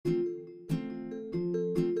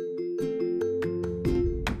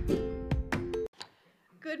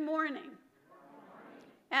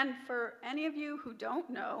And for any of you who don't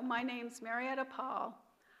know, my name's Marietta Paul.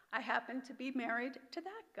 I happen to be married to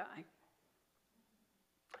that guy.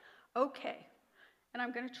 Okay, and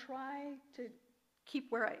I'm going to try to keep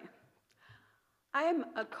where I am. I am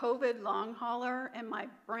a COVID long hauler, and my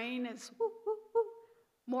brain is woo, woo, woo,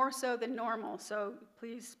 more so than normal, so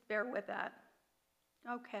please bear with that.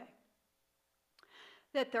 Okay.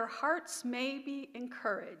 That their hearts may be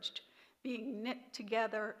encouraged, being knit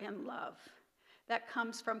together in love. That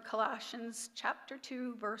comes from Colossians chapter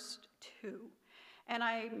 2, verse 2. And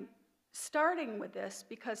I'm starting with this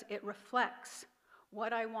because it reflects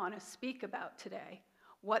what I want to speak about today,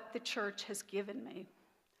 what the church has given me.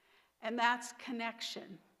 And that's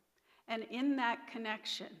connection. And in that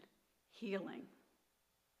connection, healing.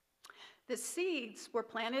 The seeds were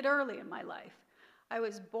planted early in my life. I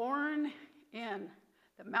was born in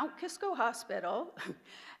the Mount Kisco Hospital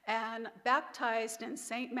and baptized in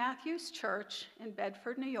St. Matthew's Church in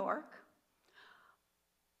Bedford, New York.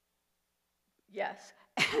 Yes.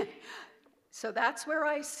 So that's where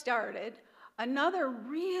I started. Another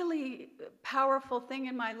really powerful thing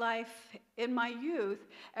in my life, in my youth,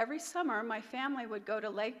 every summer my family would go to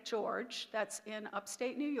Lake George, that's in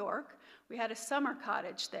upstate New York. We had a summer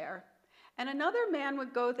cottage there. And another man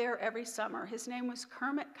would go there every summer. His name was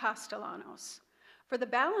Kermit Castellanos. For the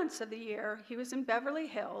balance of the year, he was in Beverly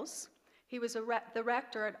Hills. He was the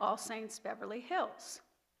rector at All Saints Beverly Hills.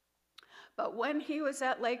 But when he was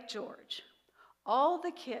at Lake George, all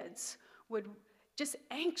the kids would just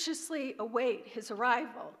anxiously await his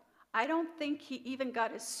arrival. I don't think he even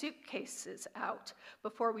got his suitcases out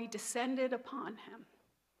before we descended upon him.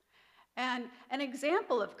 And an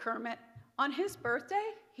example of Kermit, on his birthday,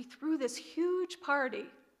 he threw this huge party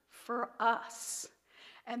for us.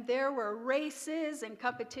 And there were races and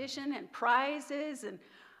competition and prizes and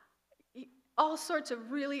all sorts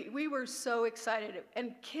of we were so excited.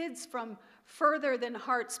 And kids from further than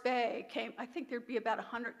Harts Bay came. I think there'd be about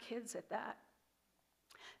 100 kids at that.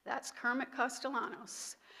 That's Kermit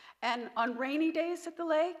Castellanos. And on rainy days at the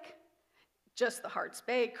lake, just the Harts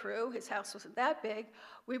Bay crew, his house wasn't that big,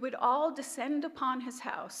 we would all descend upon his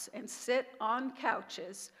house and sit on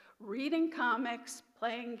couches, reading comics,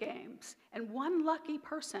 playing games. And one lucky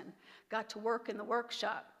person got to work in the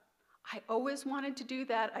workshop. I always wanted to do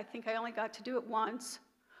that. I think I only got to do it once.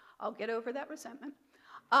 I'll get over that resentment.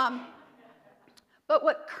 But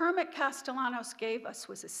what Kermit Castellanos gave us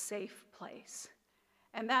was a safe place.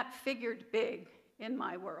 And that figured big in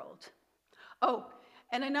my world. Oh,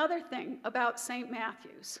 and another thing about St.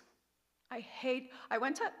 Matthew's. I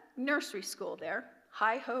went to nursery school there,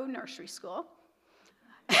 hi-ho nursery school.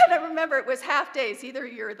 And I remember it was half days, either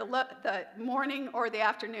you're the morning or the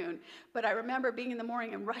afternoon. But I remember being in the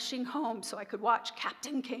morning and rushing home so I could watch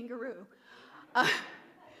Captain Kangaroo.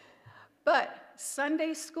 But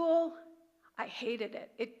Sunday school, I hated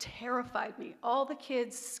it. It terrified me. All the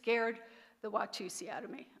kids scared the Watusi out of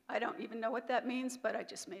me. I don't even know what that means, but I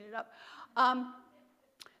just made it up.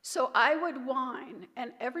 So I would whine,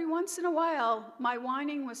 and every once in a while, my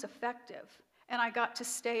whining was effective, and I got to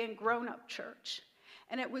stay in grown-up church.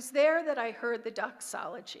 And it was there that I heard the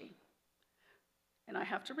doxology. And I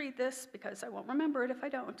have to read this because I won't remember it if I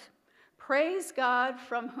don't. Praise God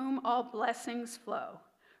from whom all blessings flow.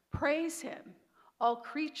 Praise him, all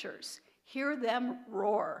creatures, hear them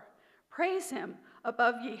roar. Praise him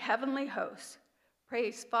above ye heavenly hosts.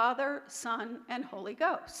 Praise Father, Son, and Holy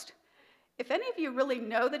Ghost. If any of you really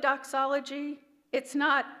know the doxology, it's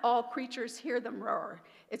not all creatures hear them roar.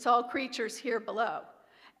 It's all creatures here below.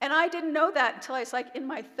 And I didn't know that until I was like in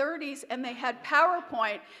my 30s and they had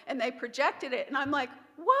PowerPoint and they projected it and I'm like,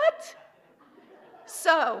 what?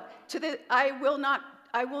 So I will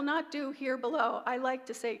not do here below. I like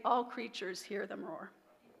to say all creatures hear them roar.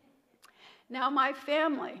 Now my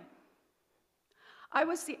family, I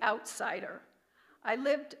was the outsider. I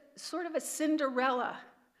lived sort of a Cinderella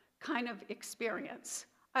kind of experience.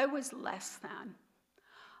 I was less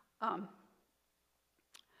than.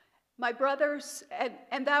 My brothers,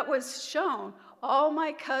 and that was shown. All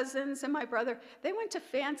my cousins and my brother, they went to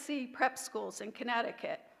fancy prep schools in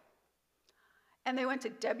Connecticut. And they went to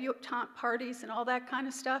debutante parties and all that kind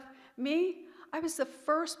of stuff. Me, I was the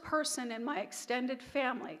first person in my extended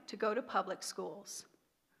family to go to public schools.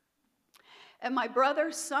 And my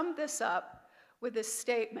brother summed this up with this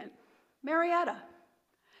statement, Marietta,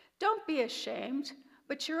 don't be ashamed,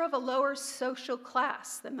 but you're of a lower social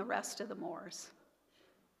class than the rest of the Moors.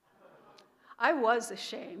 I was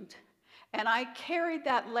ashamed, and I carried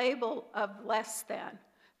that label of less than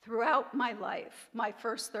throughout my life, my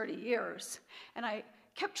first 30 years, and I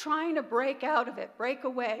kept trying to break out of it, break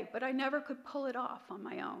away, but I never could pull it off on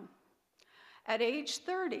my own. At age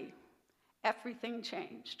 30, everything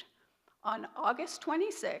changed. On August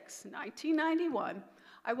 26, 1991,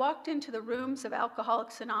 I walked into the rooms of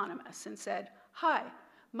Alcoholics Anonymous and said, "Hi,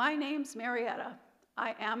 my name's Marietta.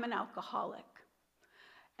 I am an alcoholic."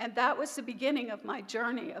 And that was the beginning of my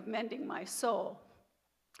journey of mending my soul.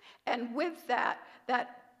 And with that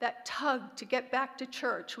tug to get back to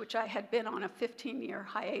church, which I had been on a 15-year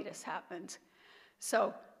hiatus, happened.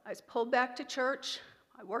 So I was pulled back to church.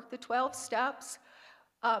 I worked the 12 steps.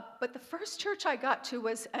 But the first church I got to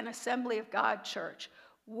was an Assembly of God church,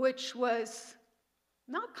 which was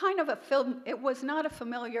it was not a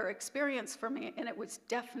familiar experience for me, and it was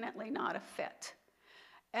definitely not a fit.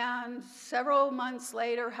 And several months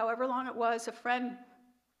later, however long it was, a friend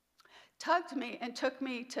tugged me and took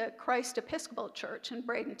me to Christ Episcopal Church in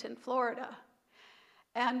Bradenton, Florida.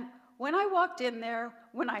 And when I walked in there,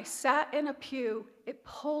 when I sat in a pew, it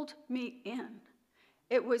pulled me in.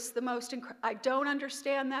 It was the most I don't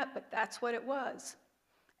understand that, but that's what it was.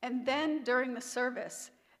 And then during the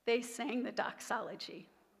service, they sang the doxology.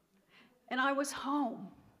 And I was home.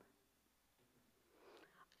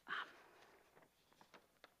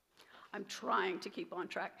 I'm trying to keep on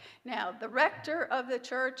track. Now, the rector of the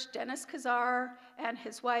church, Dennis Kazar, and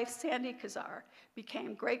his wife, Sandy Kazar,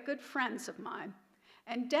 became great good friends of mine.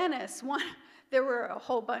 And Dennis, there were a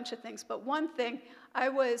whole bunch of things, but one thing, I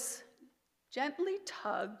was gently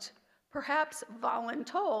tugged, perhaps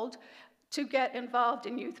voluntold, to get involved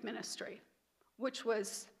in youth ministry,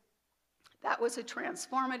 that was a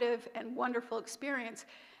transformative and wonderful experience.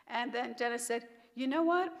 And then Dennis said, "You know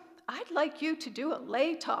what? I'd like you to do a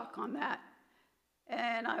lay talk on that."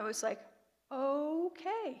 And I was like,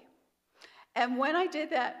 okay. And when I did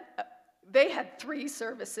that, they had 3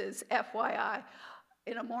 services, FYI,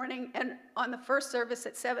 in a morning. And on the first service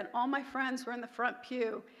at 7, all my friends were in the front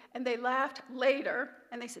pew. And they laughed later,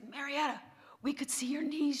 and they said, "Marietta, we could see your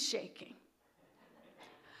knees shaking."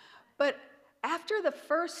 But after the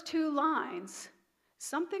first 2 lines,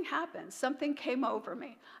 something happened. Something came over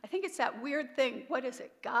me. I think it's that weird thing. What is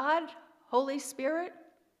it? God? Holy Spirit?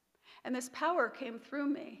 And this power came through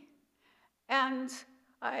me. And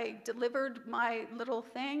I delivered my little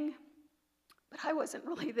thing, but I wasn't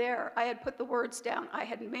really there. I had put the words down. I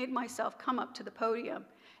had made myself come up to the podium,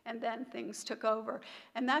 and then things took over.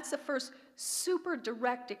 And that's the first super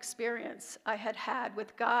direct experience I had had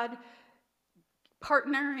with God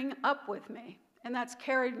partnering up with me, and that's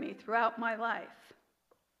carried me throughout my life.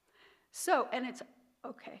 So, and it's,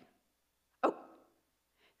 okay. Oh,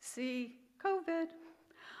 see, COVID.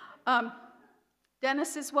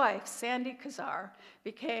 Dennis's wife, Sandy Kazar,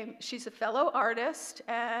 she's a fellow artist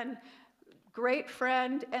and great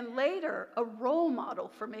friend, and later a role model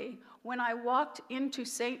for me when I walked into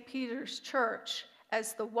St. Peter's Church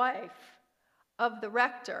as the wife of the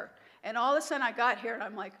rector. And all of a sudden I got here and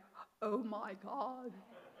I'm like, oh my God.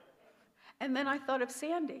 And then I thought of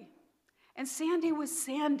Sandy. And Sandy was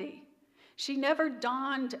Sandy. She never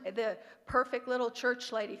donned the perfect little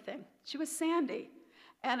church lady thing. She was Sandy.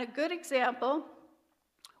 And a good example,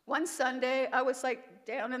 one Sunday I was like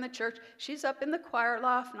down in the church. She's up in the choir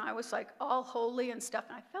loft and I was like all holy and stuff.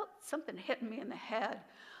 And I felt something hitting me in the head.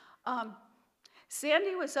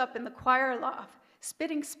 Sandy was up in the choir loft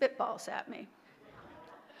spitting spitballs at me.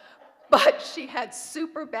 But she had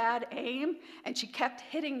super bad aim, and she kept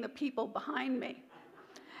hitting the people behind me.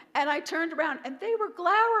 And I turned around, and they were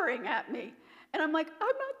glowering at me. And I'm like, I'm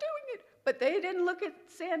not doing it. But they didn't look at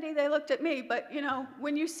Sandy, they looked at me. But, you know,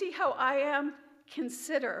 when you see how I am,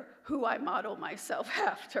 consider who I model myself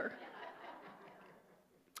after.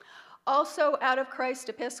 Also, out of Christ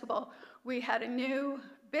Episcopal, we had a new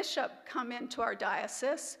bishop come into our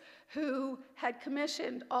diocese who had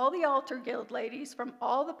commissioned all the altar guild ladies from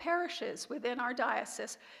all the parishes within our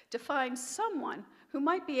diocese to find someone who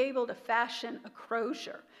might be able to fashion a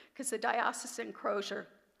crozier, because the diocesan crozier,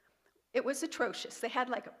 it was atrocious. They had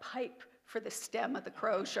like a pipe for the stem of the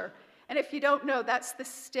crozier. And if you don't know, that's the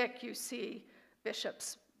stick you see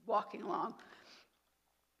bishops walking along.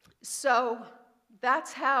 So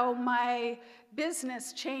that's how my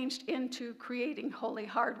business changed into creating holy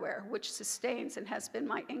hardware, which sustains and has been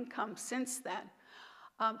my income since then.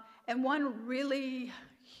 And one really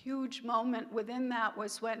huge moment within that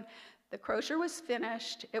was when the crozier was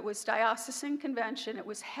finished. It was diocesan convention. It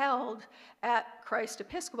was held at Christ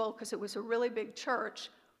Episcopal because it was a really big church.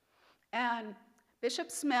 And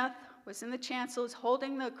Bishop Smith was in the chancel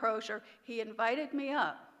holding the crozier. He invited me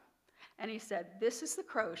up and he said, "This is the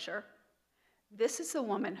crozier. This is the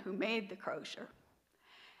woman who made the crozier."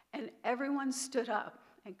 And everyone stood up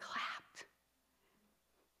and clapped.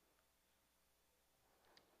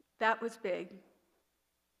 That was big.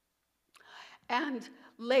 And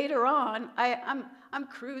later on, I'm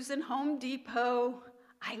cruising Home Depot.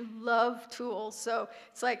 I love tools, so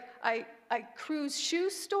it's like I cruise shoe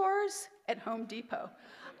stores at Home Depot.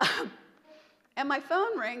 And my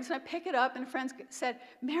phone rings, and I pick it up, and a friend said,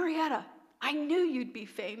 "Marietta, I knew you'd be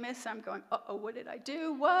famous." I'm going, uh-oh, what did I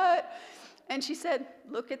do? What? And she said,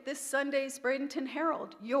 "Look at this Sunday's Bradenton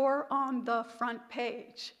Herald. You're on the front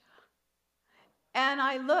page." And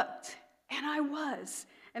I looked, and I was.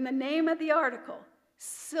 And the name of the article,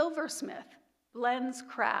 Silversmith Blends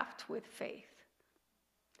Craft with Faith.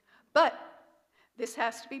 But this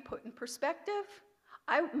has to be put in perspective.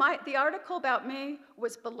 The article about me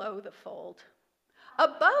was below the fold.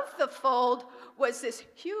 Above the fold was this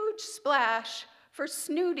huge splash for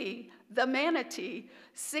Snooty the manatee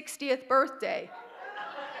 60th birthday.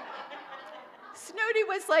 Snooty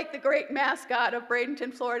was like the great mascot of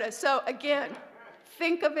Bradenton, Florida. So again,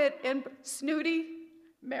 think of it in Snooty,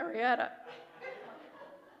 Marietta.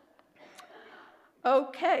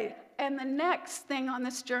 Okay, and the next thing on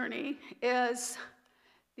this journey is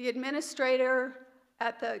the administrator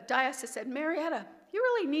at the diocese said, "Marietta, you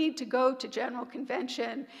really need to go to General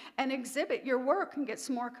Convention and exhibit your work and get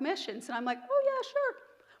some more commissions." And I'm like, "Oh yeah, sure."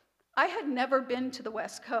 I had never been to the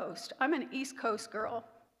West Coast. I'm an East Coast girl.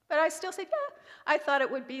 But I still said, yeah. I thought it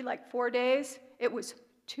would be like 4 days. It was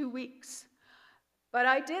 2 weeks. But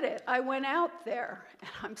I did it. I went out there, and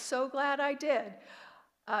I'm so glad I did.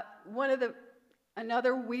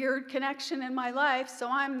 Another weird connection in my life, so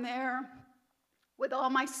I'm there with all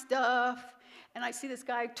my stuff, and I see this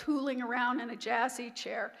guy tooling around in a jazzy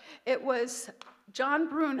chair. It was John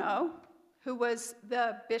Bruno, who was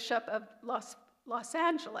the Bishop of Los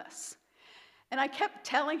Angeles. And I kept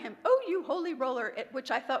telling him, "Oh, you holy roller,"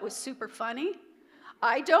 which I thought was super funny.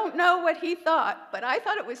 I don't know what he thought, but I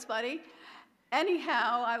thought it was funny.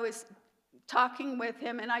 Anyhow, I was talking with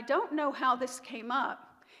him, and I don't know how this came up.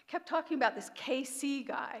 Kept talking about this KC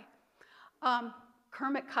guy,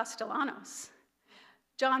 Kermit Castellanos.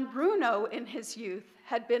 John Bruno, in his youth,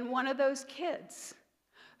 had been one of those kids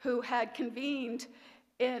who had convened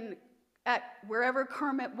at wherever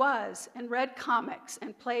Kermit was and read comics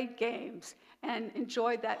and played games and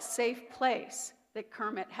enjoyed that safe place that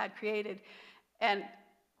Kermit had created. And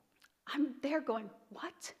I'm there going,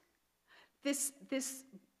 what? This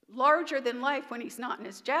larger than life when he's not in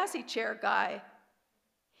his jazzy chair guy,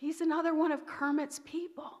 he's another one of Kermit's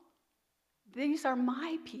people. These are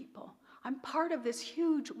my people. I'm part of this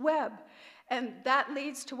huge web. And that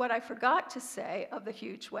leads to what I forgot to say of the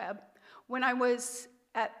huge web. When I was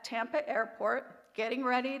at Tampa Airport, getting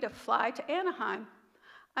ready to fly to Anaheim,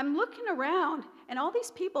 I'm looking around, and all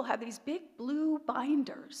these people have these big blue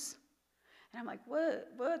binders. And I'm like,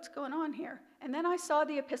 what's going on here? And then I saw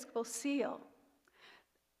the Episcopal seal.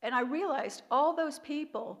 And I realized all those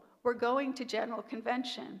people were going to General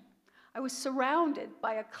Convention. I was surrounded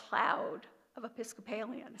by a cloud of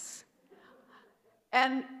Episcopalians.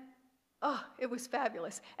 And it was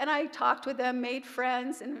fabulous. And I talked with them, made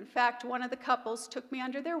friends, and in fact, one of the couples took me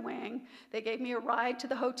under their wing. They gave me a ride to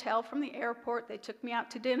the hotel from the airport. They took me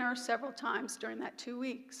out to dinner several times during that 2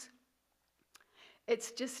 weeks.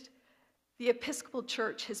 It's just, the Episcopal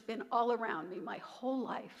Church has been all around me my whole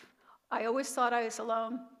life. I always thought I was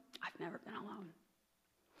alone. I've never been alone.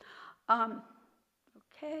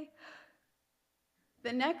 Okay.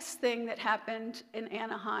 The next thing that happened in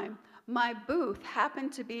Anaheim, my booth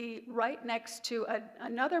happened to be right next to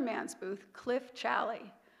another man's booth, Cliff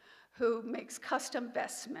Challey, who makes custom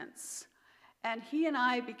vestments. And he and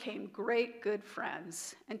I became great, good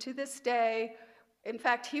friends. And to this day, in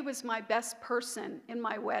fact, he was my best person in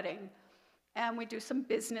my wedding. And we do some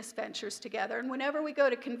business ventures together. And whenever we go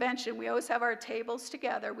to convention, we always have our tables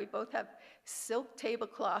together. We both have silk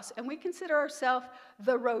tablecloths, and we consider ourselves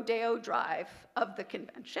the rodeo drive of the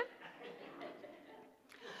convention.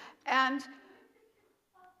 And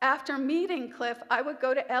after meeting Cliff, I would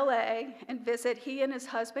go to LA and visit he and his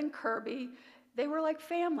husband, Kirby. They were like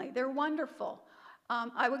family. They're wonderful.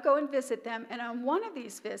 I would go and visit them, and on one of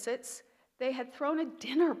these visits, they had thrown a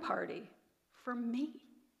dinner party for me.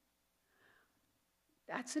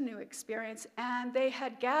 That's a new experience. And they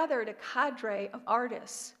had gathered a cadre of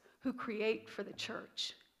artists who create for the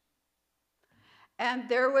church. And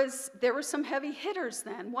there were some heavy hitters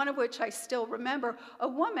then, one of which I still remember, a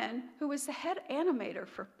woman who was the head animator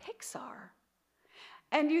for Pixar.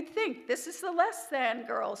 And you'd think, this is the less than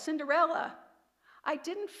girl, Cinderella. I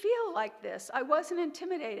didn't feel like this. I wasn't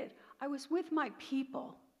intimidated. I was with my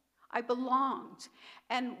people. I belonged.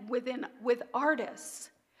 And with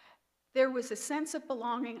artists, there was a sense of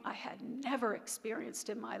belonging I had never experienced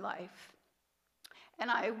in my life.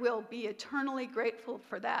 And I will be eternally grateful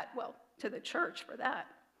for that. Well, to the church for that.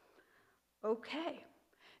 Okay,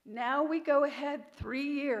 now we go ahead 3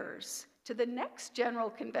 years to the next General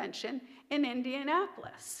Convention in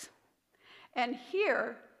Indianapolis. And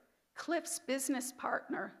here, Cliff's business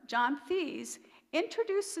partner, John Thies,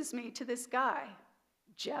 introduces me to this guy,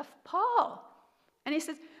 Jeff Paul. And he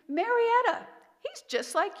says, Marietta, he's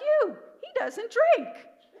just like you. He doesn't drink.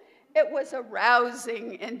 It was a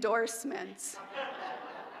rousing endorsement.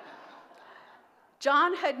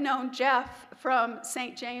 John had known Jeff from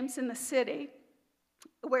St. James in the City,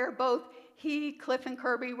 where both he, Cliff, and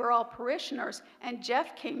Kirby were all parishioners, and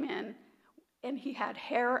Jeff came in, and he had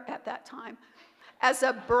hair at that time, as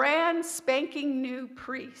a brand spanking new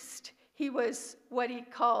priest. He was what he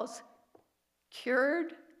calls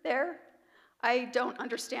cured there. I don't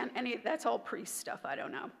understand any of that's all priest stuff, I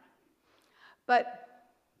don't know. But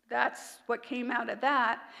that's what came out of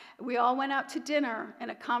that. We all went out to dinner,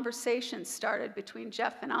 and a conversation started between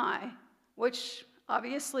Jeff and I, which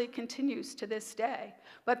obviously continues to this day.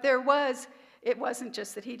 But it wasn't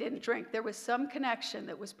just that he didn't drink. There was some connection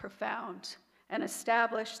that was profound and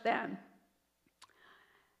established then.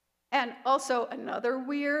 And also another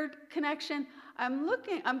weird connection,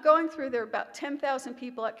 I'm going through, there are about 10,000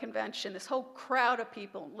 people at convention, this whole crowd of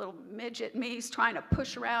people, little midget me's trying to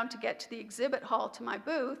push around to get to the exhibit hall to my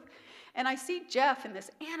booth. And I see Jeff in this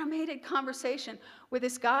animated conversation with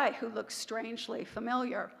this guy who looks strangely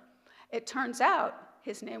familiar. It turns out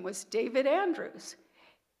his name was David Andrews.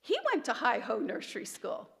 He went to Hi-Ho Nursery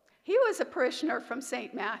School. He was a parishioner from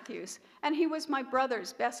St. Matthew's, and he was my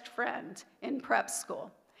brother's best friend in prep school.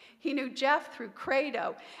 He knew Jeff through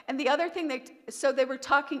Credo. And the other thing, so they were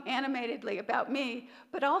talking animatedly about me,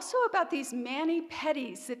 but also about these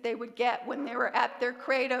mani-pedis that they would get when they were at their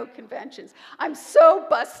Credo conventions. I'm so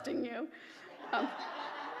busting you.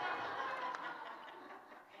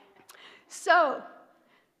 So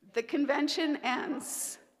the convention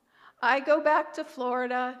ends. I go back to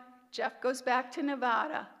Florida. Jeff goes back to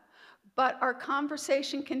Nevada. But our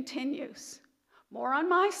conversation continues. More on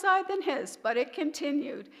my side than his, but it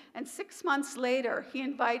continued. And 6 months later, he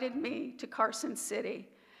invited me to Carson City.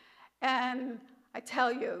 And I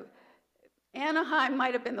tell you, Anaheim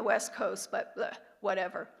might have been the West Coast, but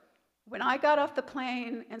whatever. When I got off the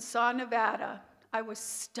plane and saw Nevada, I was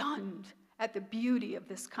stunned at the beauty of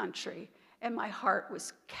this country, and my heart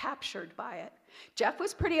was captured by it. Jeff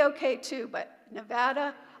was pretty okay too, but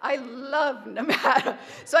Nevada, I love Nevada.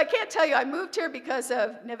 So I can't tell you I moved here because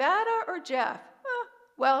of Nevada or Jeff.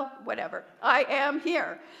 Well, whatever. I am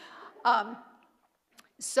here.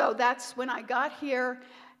 So that's when I got here,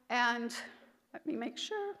 and let me make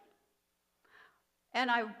sure.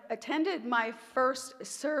 And I attended my first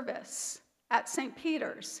service at St.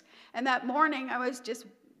 Peter's. And that morning, I was just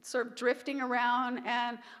sort of drifting around,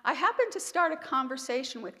 and I happened to start a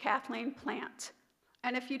conversation with Kathleen Plant.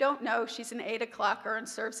 And if you don't know, she's an 8 o'clocker and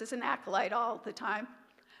serves as an acolyte all the time.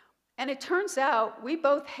 And it turns out we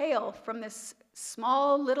both hail from this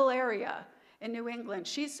small little area in New England.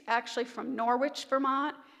 She's actually from Norwich,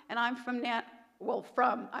 Vermont, and I'm from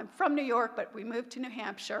New York, but we moved to New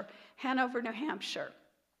Hampshire, Hanover, New Hampshire.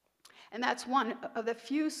 And that's one of the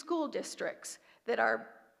few school districts that are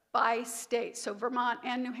by state. So Vermont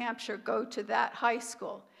and New Hampshire go to that high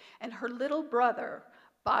school. And her little brother,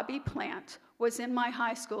 Bobby Plant, was in my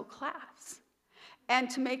high school class. And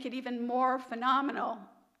to make it even more phenomenal,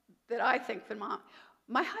 that I think phenomenal,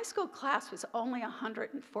 my high school class was only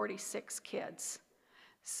 146 kids.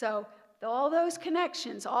 So all those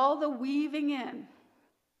connections, all the weaving in,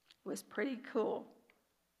 was pretty cool.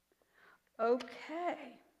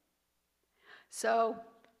 Okay. So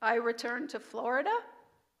I returned to Florida.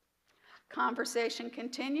 Conversation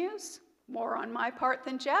continues. More on my part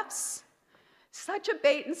than Jeff's. Such a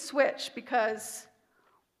bait and switch, because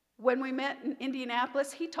when we met in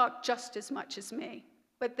Indianapolis, he talked just as much as me.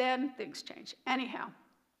 But then things changed. Anyhow,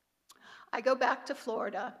 I go back to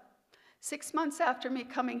Florida. 6 months after me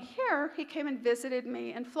coming here, he came and visited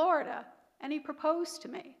me in Florida, and he proposed to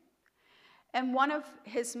me. And one of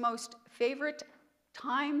his most favorite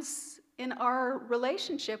times in our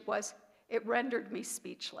relationship was, it rendered me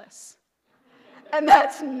speechless. And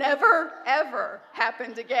that's never, ever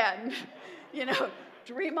happened again. You know,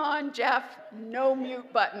 dream on, Jeff, no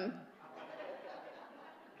mute button.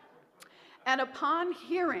 And upon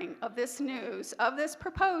hearing of this news, of this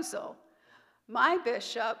proposal, my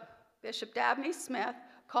bishop, Bishop Dabney Smith,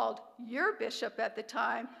 called your bishop at the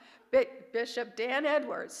time, Bishop Dan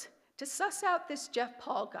Edwards, to suss out this Jeff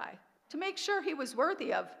Paul guy, to make sure he was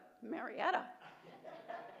worthy of Marietta.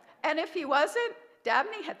 And if he wasn't,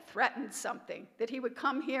 Dabney had threatened something, that he would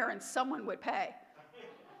come here and someone would pay.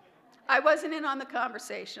 I wasn't in on the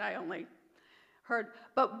conversation, I only heard.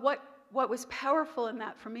 But what was powerful in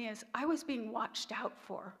that for me is I was being watched out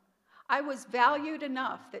for. I was valued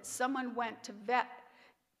enough that someone went to vet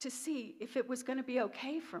to see if it was going to be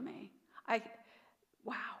okay for me.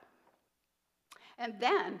 Wow. And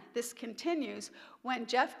then this continues. When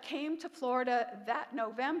Jeff came to Florida that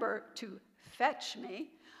November to fetch me,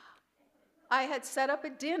 I had set up a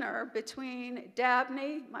dinner between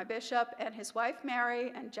Dabney, my bishop, and his wife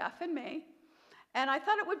Mary, and Jeff and me. And I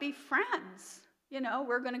thought it would be friends. You know,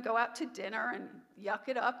 we're going to go out to dinner and yuck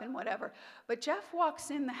it up and whatever. But Jeff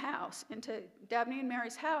walks in the house, into Dabney and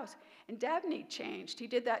Mary's house, and Dabney changed. He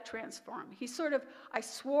did that transform. He I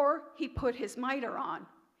swore he put his mitre on.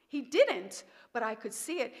 He didn't, but I could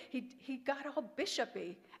see it. He got all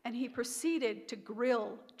bishopy, and he proceeded to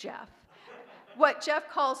grill Jeff. What Jeff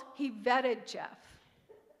calls, he vetted Jeff.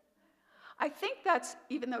 I think that's,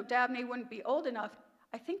 even though Dabney wouldn't be old enough,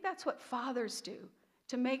 I think that's what fathers do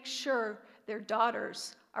to make sure their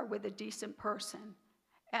daughters are with a decent person.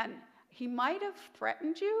 And he might have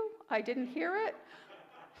threatened you. I didn't hear it.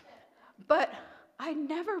 But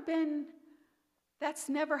that's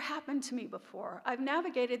never happened to me before. I've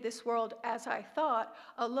navigated this world as I thought,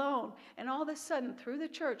 alone. And all of a sudden, through the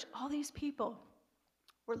church, all these people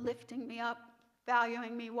were lifting me up,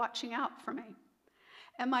 valuing me, watching out for me.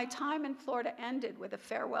 And my time in Florida ended with a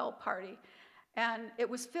farewell party. And it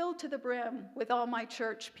was filled to the brim with all my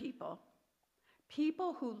church people.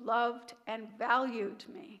 People who loved and valued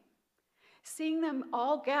me. Seeing them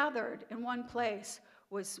all gathered in one place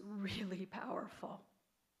was really powerful.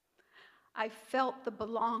 I felt the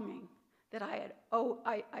belonging that I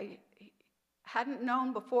hadn't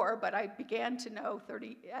known before, but I began to know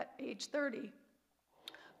at age 30.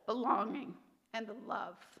 Belonging and the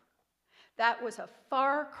love. That was a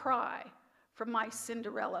far cry from my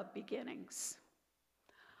Cinderella beginnings.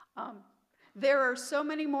 There are so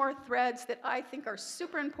many more threads that I think are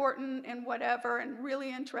super important and whatever and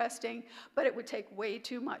really interesting, but it would take way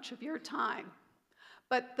too much of your time.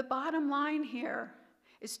 But the bottom line here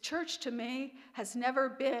is church to me has never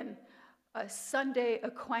been a Sunday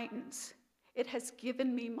acquaintance. It has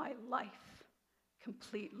given me my life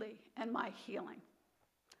completely and my healing.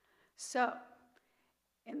 So,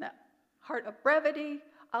 in the heart of brevity,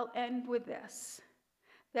 I'll end with this,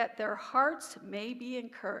 that their hearts may be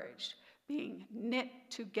encouraged, being knit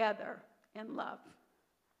together in love.